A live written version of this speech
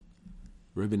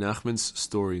Rabbi Nachman's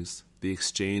stories, the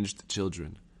exchanged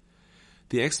children.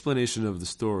 The explanation of the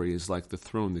story is like the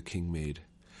throne the king made.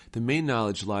 The main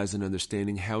knowledge lies in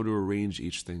understanding how to arrange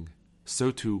each thing.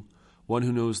 So too, one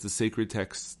who knows the sacred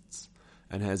texts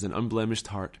and has an unblemished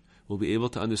heart will be able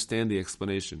to understand the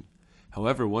explanation.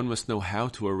 However, one must know how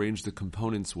to arrange the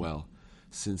components well,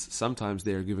 since sometimes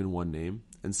they are given one name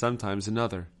and sometimes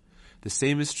another. The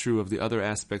same is true of the other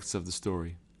aspects of the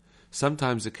story.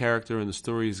 Sometimes a character in the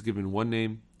story is given one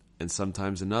name and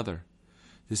sometimes another.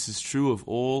 This is true of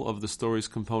all of the story's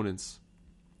components.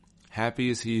 Happy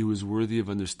is he who is worthy of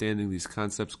understanding these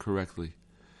concepts correctly.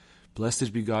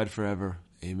 Blessed be God forever.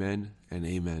 Amen and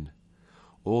amen.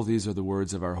 All these are the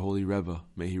words of our holy Rebbe.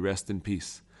 May he rest in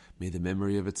peace. May the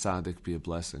memory of a tzaddik be a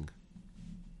blessing.